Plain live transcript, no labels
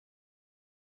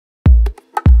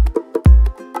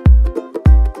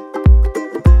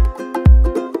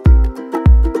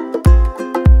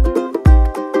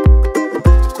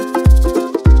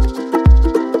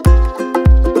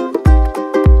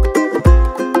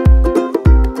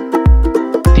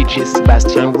DJ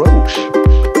Sebastien Roche.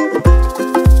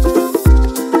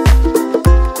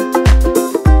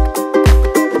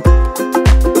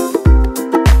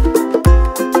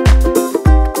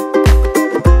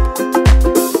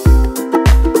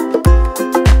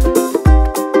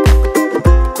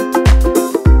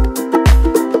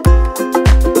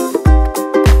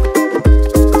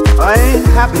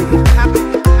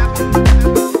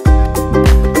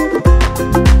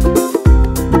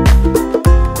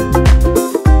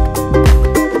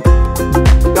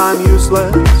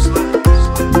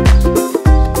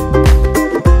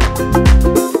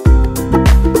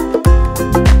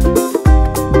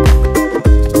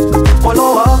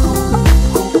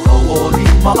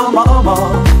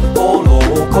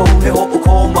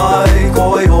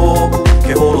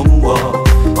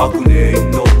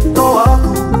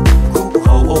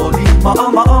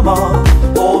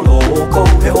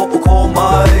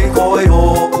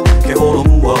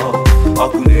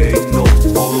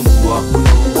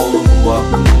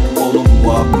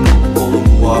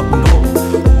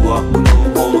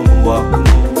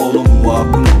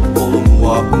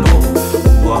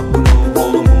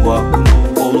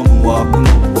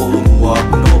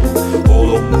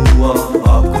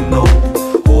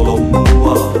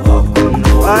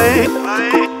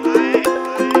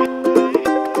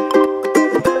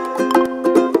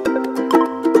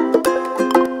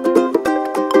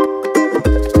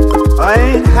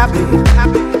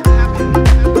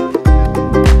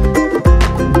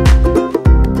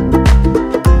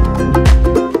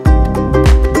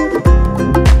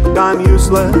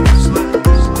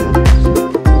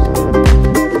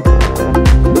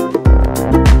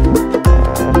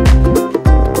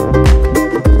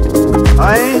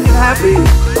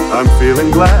 I'm feeling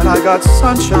glad I got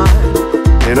sunshine.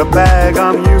 In a bag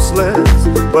I'm useless,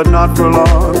 but not for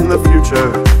long. The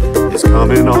future is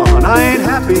coming on. I ain't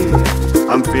happy.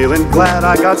 I'm feeling glad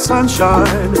I got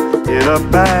sunshine. In a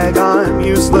bag I'm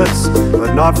useless,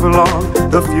 but not for long.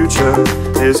 The future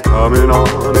is coming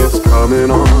on. It's coming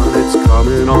on. It's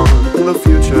coming on. The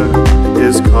future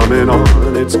is coming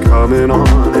on. It's coming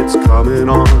on. It's coming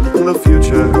on. The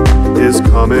future is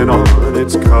coming on.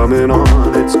 It's coming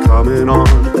on. It's coming on.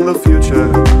 The future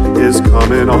is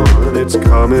coming on. It's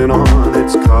coming on.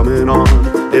 It's coming on.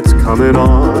 It's coming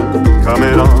on.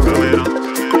 Coming on. Coming on.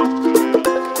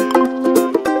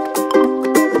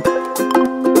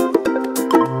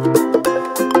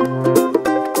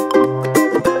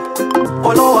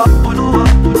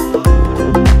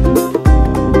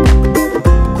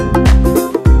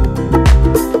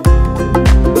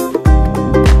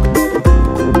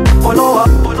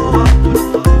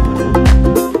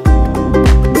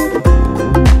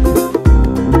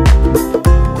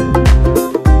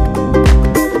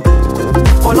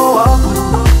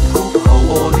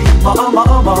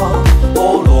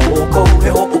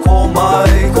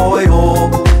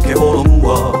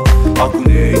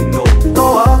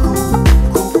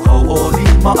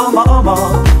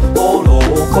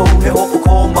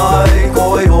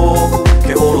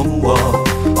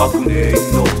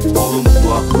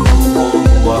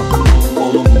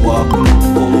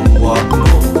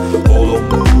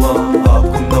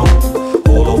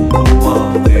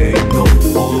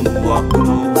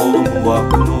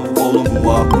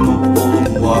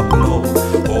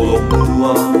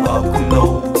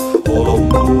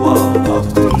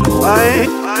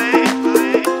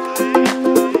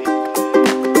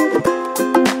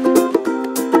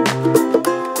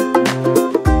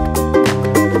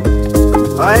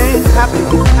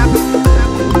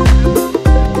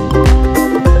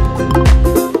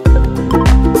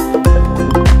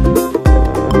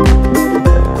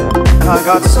 I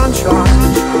got sunshine.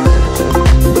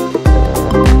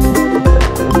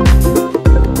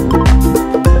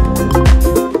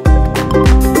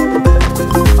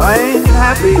 I ain't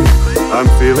happy. I'm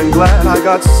feeling glad I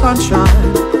got sunshine.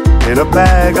 In a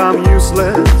bag I'm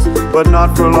useless, but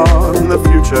not for long. The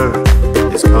future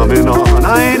is coming on.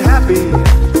 I ain't happy.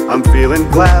 I'm feeling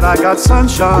glad I got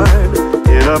sunshine.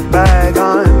 In a bag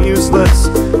I'm useless,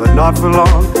 but not for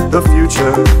long. The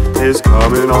future is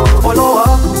coming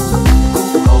on.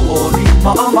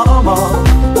 Mama,